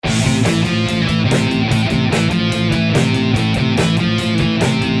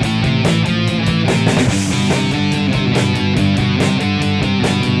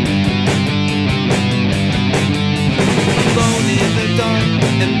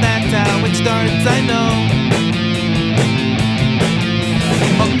music starts, I know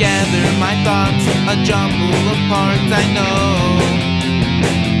I'll gather my thoughts, a jumble of parts, I know.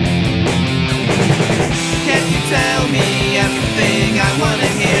 Can you tell me everything I wanna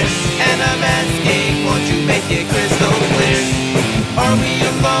hear? And I'm asking, won't you make it crystal clear? Are we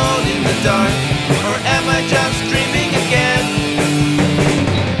alone in the dark, or am I just dreaming again?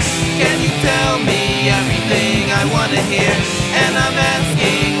 Can you tell me everything I wanna hear? And I'm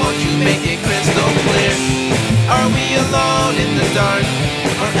asking, won't you make it crystal clear? Are we alone in the dark,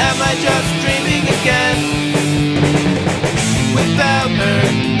 or am I just dreaming again? Without her,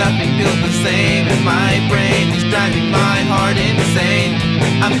 nothing feels the same, and my brain is driving my heart insane.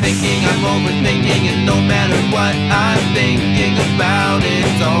 I'm thinking, I'm overthinking, and no matter what I'm thinking about,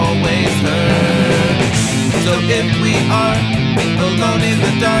 it's always her. So if we are alone in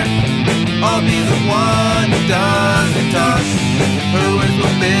the dark, I'll be the one who doesn't talk. Her words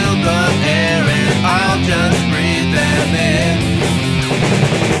will fill the air, and I'll just breathe them in.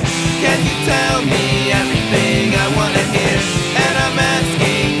 Can you tell me everything I wanna hear? And I'm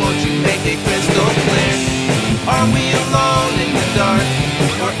asking, won't you make it crystal clear? Are we alone in the dark,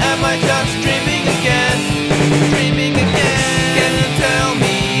 or am I just dreaming again? Dreaming again. Can you tell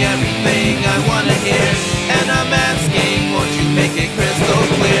me everything I wanna hear? And I'm asking, won't you make it crystal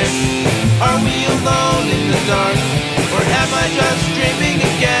clear? Are we alone in the dark, or am I just dreaming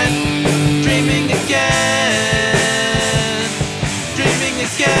again? Dreaming again. Dreaming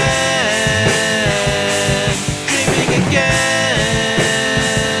again. Dreaming again.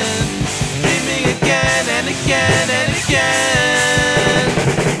 Dreaming again and again and again.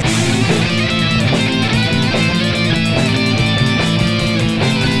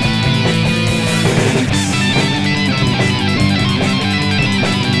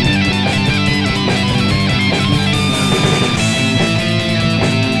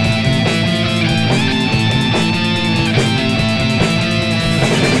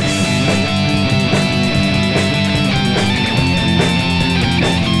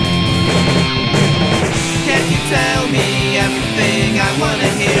 Everything I wanna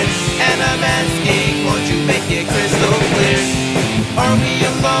hear, and I'm asking, won't you make it crystal clear? Are we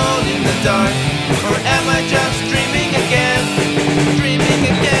alone in the dark, or am I just dreaming again? Dreaming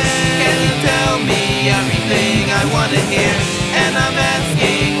again. Can you tell me everything I wanna hear? And I'm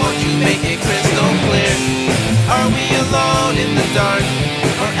asking, won't you make it crystal clear? Are we alone in the dark,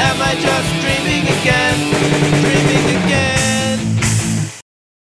 or am I just dreaming again? Dreaming again.